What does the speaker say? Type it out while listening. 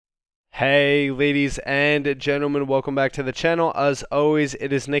Hey ladies and gentlemen, welcome back to the channel. As always,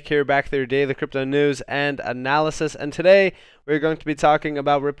 it is Nick here, back with your daily crypto news and analysis, and today we're going to be talking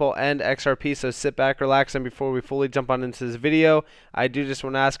about Ripple and XRP, so sit back, relax, and before we fully jump on into this video, I do just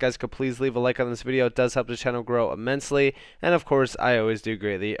want to ask guys, could please leave a like on this video. It does help the channel grow immensely, and of course, I always do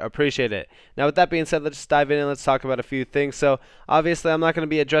greatly appreciate it. Now with that being said, let's dive in and let's talk about a few things. So obviously, I'm not going to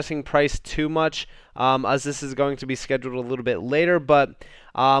be addressing price too much, as this is going to be scheduled a little bit later, but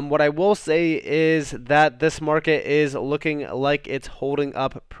what I will say is that this market is looking like it's holding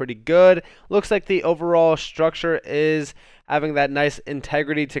up pretty good. Looks like the overall structure is having that nice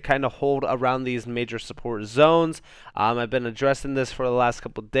integrity to kind of hold around these major support zones. I've been addressing this for the last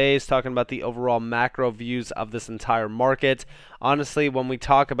couple of days, talking about the overall macro views of this entire market. Honestly, when we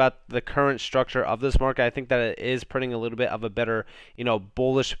talk about the current structure of this market, I think that it is printing a little bit of a better,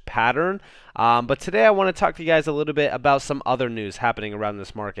 bullish pattern. But today I want to talk to you guys a little bit about some other news happening around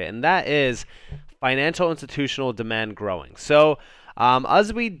this market, and that is financial institutional demand growing. So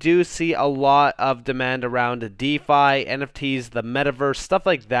as we do see a lot of demand around DeFi, NFTs, the metaverse, stuff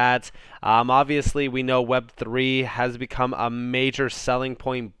like that. Obviously, we know Web3 has become a major selling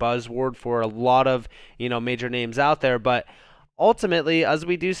point buzzword for a lot of major names out there, but ultimately, as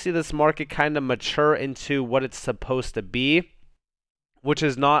we do see this market kind of mature into what it's supposed to be, which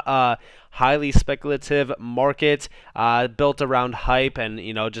is not a highly speculative market built around hype and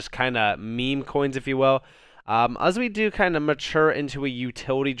just kind of meme coins, if you will. As we do kind of mature into a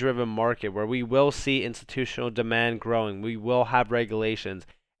utility-driven market where we will see institutional demand growing, we will have regulations,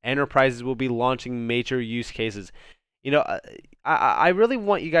 enterprises will be launching major use cases. I really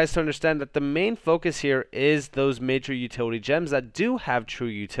want you guys to understand that the main focus here is those major utility gems that do have true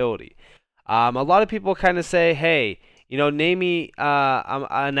utility. A lot of people kind of say, hey, name me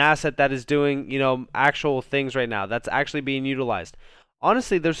an asset that is doing, actual things right now that's actually being utilized.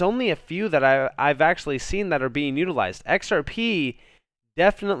 Honestly, there's only a few that I've actually seen that are being utilized. XRP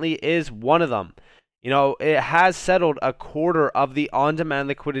definitely is one of them. It has settled a quarter of the on-demand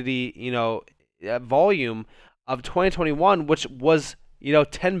liquidity, volume of 2021, which was,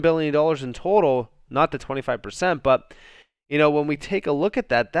 $10 billion in total, not the 25%, but when we take a look at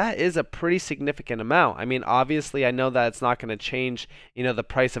that, that is a pretty significant amount. I mean, obviously, I know that it's not going to change, the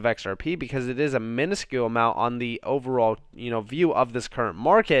price of XRP because it is a minuscule amount on the overall, view of this current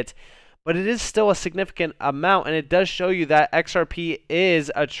market, but it is still a significant amount, and it does show you that XRP is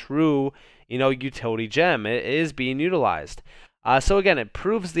a true, utility gem. It is being utilized. So again, it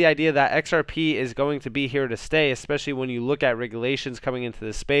proves the idea that XRP is going to be here to stay, especially when you look at regulations coming into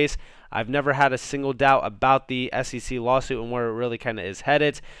this space. I've never had a single doubt about the SEC lawsuit and where it really kind of is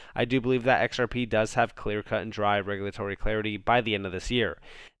headed. I do believe that XRP does have clear-cut and dry regulatory clarity by the end of this year.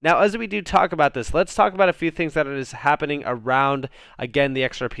 Now, as we do talk about this, let's talk about a few things that is happening around, again, the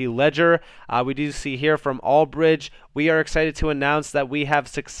XRP ledger. We do see here from Allbridge, we are excited to announce that we have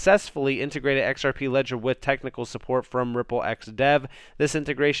successfully integrated XRP ledger with technical support from Ripple XDev. This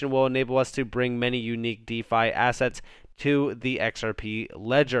integration will enable us to bring many unique DeFi assets to the XRP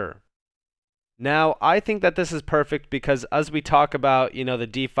ledger. Now, I think that this is perfect because as we talk about, the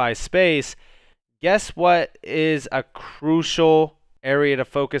DeFi space, guess what is a crucial area to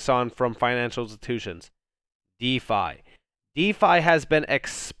focus on from financial institutions? DeFi. DeFi has been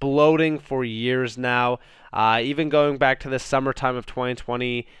exploding for years now. Even going back to the summertime of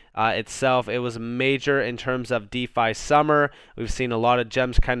 2020 itself, it was major in terms of DeFi summer. We've seen a lot of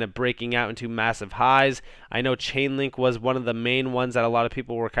gems kind of breaking out into massive highs. I know Chainlink was one of the main ones that a lot of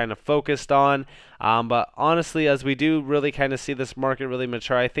people were kind of focused on. But honestly, as we do really kind of see this market really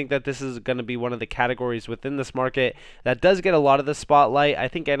mature, I think that this is going to be one of the categories within this market that does get a lot of the spotlight. I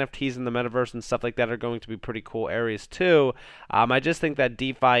think NFTs in the metaverse and stuff like that are going to be pretty cool areas too. I just think that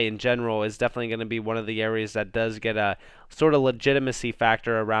DeFi in general is definitely going to be one of the areas that does get a sort of legitimacy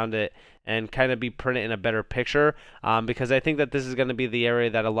factor around it and kind of be printed in a better picture, because I think that this is going to be the area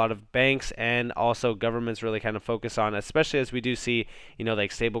that a lot of banks and also governments really kind of focus on, especially as we do see,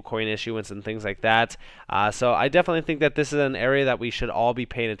 like stablecoin issuance and things like that. So I definitely think that this is an area that we should all be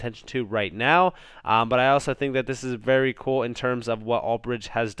paying attention to right now, but I also think that this is very cool in terms of what Allbridge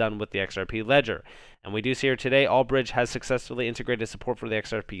has done with the XRP ledger. And we do see here today, Allbridge has successfully integrated support for the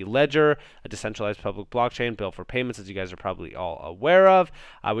XRP ledger, a decentralized public blockchain built for payments, as you guys are probably all aware of.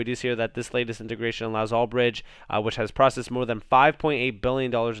 We do see here that this latest integration allows Allbridge, which has processed more than $5.8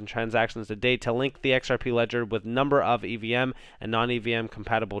 billion in transactions to date, to link the XRP ledger with number of EVM and non-EVM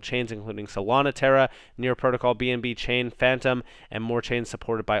compatible chains, including Solana, Terra, Near Protocol, BNB Chain, Phantom, and more chains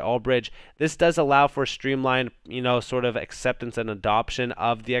supported by Allbridge. This does allow for streamlined, sort of acceptance and adoption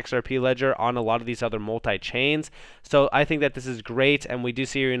of the XRP ledger on a lot of these other other multi-chains. So I think that this is great, and we do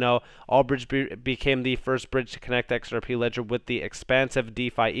see, Allbridge became the first bridge to connect XRP Ledger with the expansive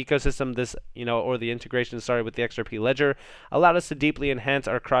DeFi ecosystem. This, or the integration, with the XRP Ledger allowed us to deeply enhance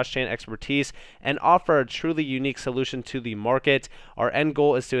our cross-chain expertise and offer a truly unique solution to the market. Our end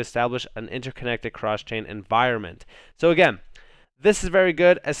goal is to establish an interconnected cross-chain environment. So again, this is very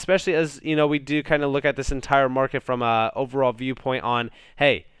good, especially as, we do kind of look at this entire market from an overall viewpoint on,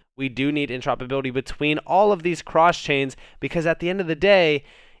 hey, we do need interoperability between all of these cross chains, because at the end of the day,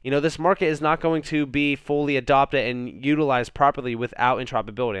 this market is not going to be fully adopted and utilized properly without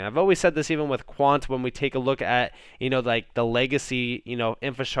interoperability. And I've always said this even with Quant, when we take a look at, like the legacy,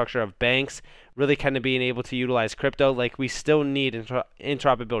 infrastructure of banks really kind of being able to utilize crypto, like we still need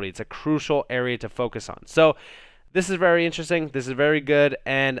interoperability. It's a crucial area to focus on. So this is very interesting. This is very good.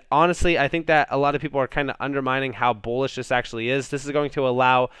 And honestly, I think that a lot of people are kind of undermining how bullish this actually is. This is going to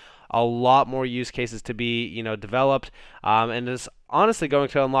allow a lot more use cases to be, developed. And it's honestly going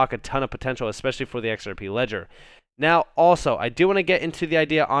to unlock a ton of potential, especially for the XRP Ledger. Now, also, I do want to get into the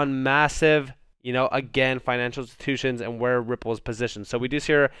idea on massive, again, financial institutions and where Ripple is positioned. So we do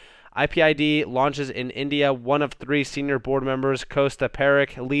see here IPID launches in India. One of 3 senior board members, Costa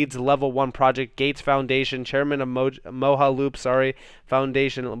Parekh, leads Level 1 project. Gates Foundation, chairman of Moha Loop,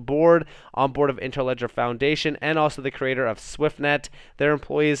 Foundation board, on board of Interledger Foundation, and also the creator of SwiftNet. Their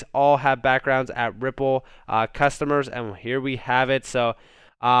employees all have backgrounds at Ripple customers, and here we have it. So,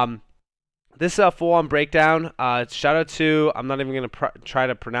 this is a full-on breakdown. Shout out to, I'm not even going to try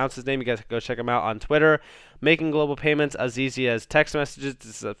to pronounce his name. You guys can go check him out on Twitter. Making global payments as easy as text messages.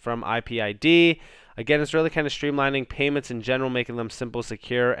 This is from IPID. Again, it's really kind of streamlining payments in general, making them simple,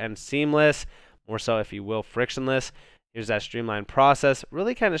 secure, and seamless. More so, if you will, frictionless. Here's that streamlined process.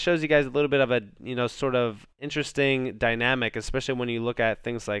 Really kind of shows you guys a little bit of a, sort of interesting dynamic, especially when you look at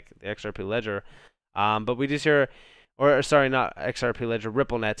things like the XRP Ledger. But we just hear, or sorry, not XRP Ledger,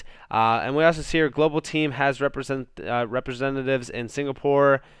 RippleNet. And we also see our global team has representatives in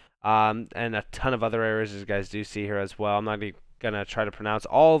Singapore, and a ton of other areas, as you guys do see here as well. I'm not going to try to pronounce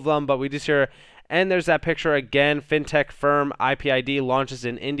all of them, but we do see here, and there's that picture again. Fintech firm IPID launches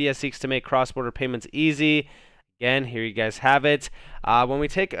in India, seeks to make cross-border payments easy. Again, here you guys have it. When we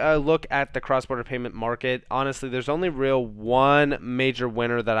take a look at the cross-border payment market, honestly, there's only real one major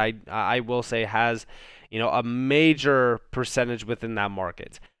winner that I will say has, a major percentage within that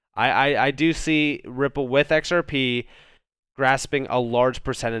market. I do see Ripple with XRP grasping a large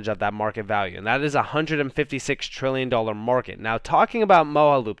percentage of that market value, and that is a $156 trillion market. Now, talking about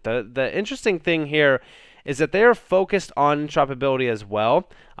Moha Loop, the interesting thing here is that they are focused on interoperability as well.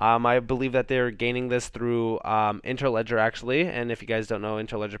 I believe that they're gaining this through Interledger, actually. And if you guys don't know,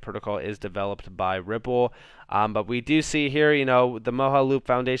 Interledger protocol is developed by Ripple. But we do see here, the Moha Loop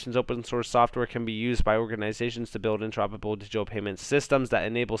Foundation's open source software can be used by organizations to build interoperable digital payment systems that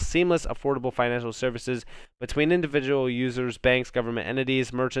enable seamless, affordable financial services between individual users, banks, government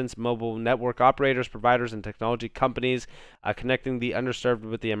entities, merchants, mobile network operators, providers, and technology companies, connecting the underserved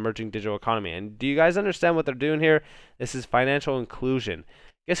with the emerging digital economy. And do you guys understand what they're doing here? This is financial inclusion.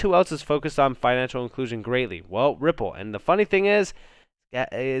 Guess who else is focused on financial inclusion greatly? Well, Ripple. And the funny thing is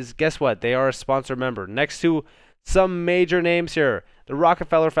guess what? They are a sponsor member. Next to some major names here, the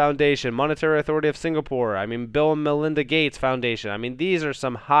Rockefeller Foundation, Monetary Authority of Singapore, Bill and Melinda Gates Foundation. These are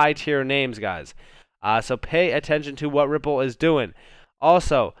some high-tier names, guys. So pay attention to what Ripple is doing.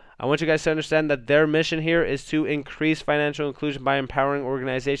 Also, I want you guys to understand that their mission here is to increase financial inclusion by empowering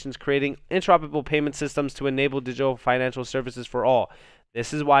organizations, creating interoperable payment systems to enable digital financial services for all.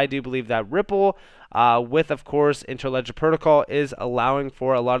 This is why I do believe that Ripple, with, of course, Interledger Protocol, is allowing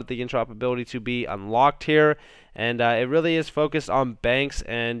for a lot of the interoperability to be unlocked here. And it really is focused on banks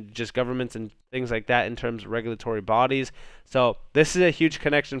and just governments and things like that in terms of regulatory bodies. So this is a huge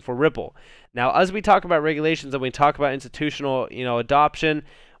connection for Ripple. Now, as we talk about regulations and we talk about institutional, adoption,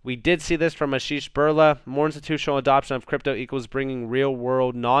 we did see this from Ashish Birla. More institutional adoption of crypto equals bringing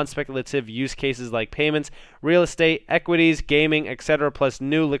real-world, non-speculative use cases like payments, real estate, equities, gaming, etc., plus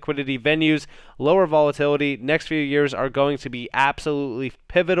new liquidity venues, lower volatility. Next few years are going to be absolutely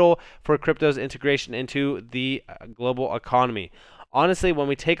pivotal for crypto's integration into the global economy. Honestly, when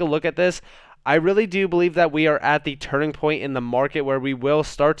we take a look at this, I really do believe that we are at the turning point in the market where we will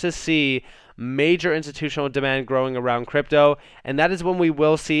start to see major institutional demand growing around crypto, and that is when we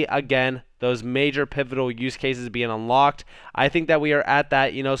will see, again, those major pivotal use cases being unlocked. I think that we are at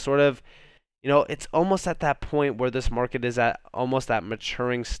that, it's almost at that point where this market is at almost that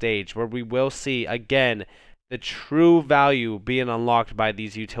maturing stage where we will see, again, the true value being unlocked by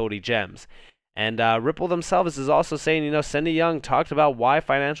these utility gems. And Ripple themselves is also saying, Cindy Young talked about why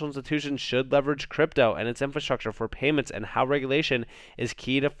financial institutions should leverage crypto and its infrastructure for payments and how regulation is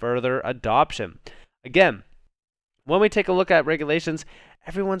key to further adoption. Again, when we take a look at regulations,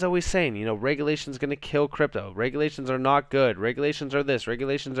 everyone's always saying, regulation's going to kill crypto. Regulations are not good. Regulations are this.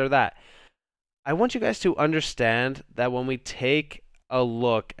 Regulations are that. I want you guys to understand that when we take a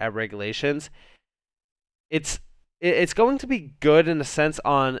look at regulations, it's going to be good in a sense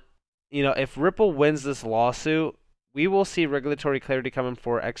on, if Ripple wins this lawsuit, we will see regulatory clarity coming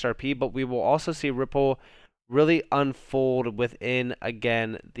for XRP, but we will also see Ripple really unfold within,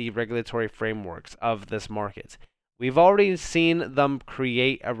 again, the regulatory frameworks of this market. We've already seen them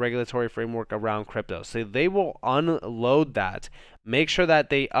create a regulatory framework around crypto. So they will unload that, make sure that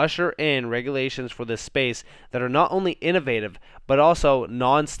they usher in regulations for this space that are not only innovative, but also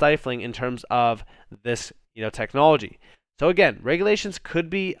non-stifling in terms of this, technology. So again, regulations could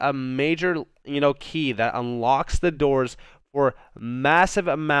be a major, key that unlocks the doors for massive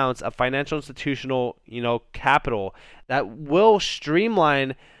amounts of financial institutional, capital that will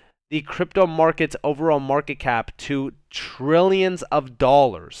streamline the crypto market's overall market cap to trillions of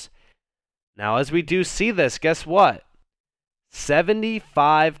dollars. Now, as we do see this, guess what?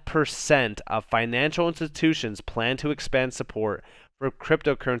 75% of financial institutions plan to expand support for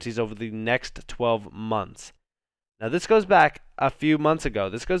cryptocurrencies over the next 12 months. Now, this goes back a few months ago.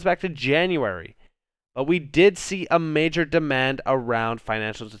 This goes back to January. But we did see a major demand around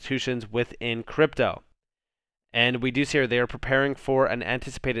financial institutions within crypto. And we do see here they are preparing for an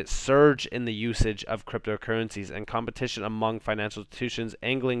anticipated surge in the usage of cryptocurrencies, and competition among financial institutions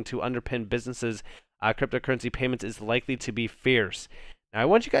angling to underpin businesses' cryptocurrency payments is likely to be fierce. Now, I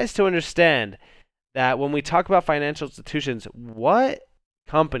want you guys to understand that when we talk about financial institutions, what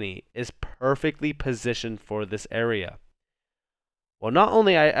company is perfectly positioned for this area? Well, not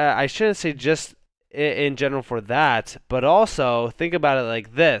only, I shouldn't say just in general for that, but also think about it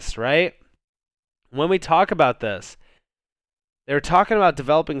like this, right? When we talk about this, they're talking about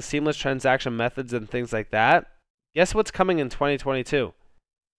developing seamless transaction methods and things like that. Guess what's coming in 2022?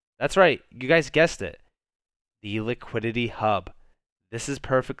 That's right, you guys guessed it. The liquidity hub. This is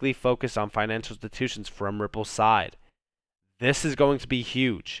perfectly focused on financial institutions from Ripple's side. This is going to be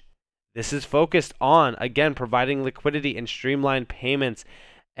huge. This is focused on, again, providing liquidity and streamlined payments.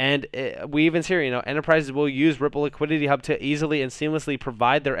 And we even see here, enterprises will use Ripple Liquidity Hub to easily and seamlessly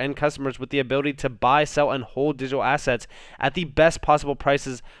provide their end customers with the ability to buy, sell, and hold digital assets at the best possible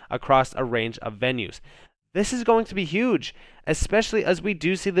prices across a range of venues. This is going to be huge, especially as we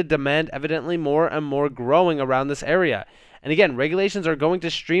do see the demand evidently more and more growing around this area. And again, regulations are going to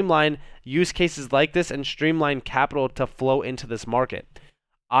streamline use cases like this and streamline capital to flow into this market.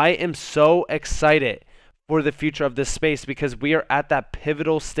 I am so excited for the future of this space because we are at that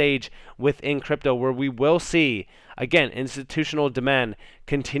pivotal stage within crypto where we will see, again, institutional demand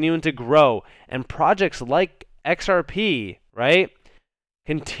continuing to grow and projects like XRP, right,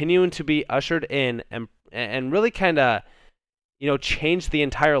 continuing to be ushered in and really kind of, change the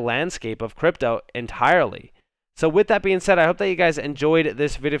entire landscape of crypto entirely. So with that being said, I hope that you guys enjoyed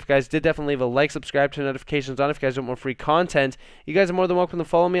this video. If you guys did, definitely leave a like, subscribe, turn notifications on if you guys want more free content. You guys are more than welcome to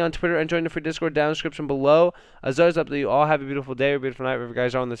follow me on Twitter and join the free Discord down in the description below. As always, up to you all. Have a beautiful day or beautiful night wherever you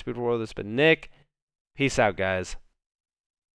guys are on this beautiful world. This has been Nick. Peace out, guys.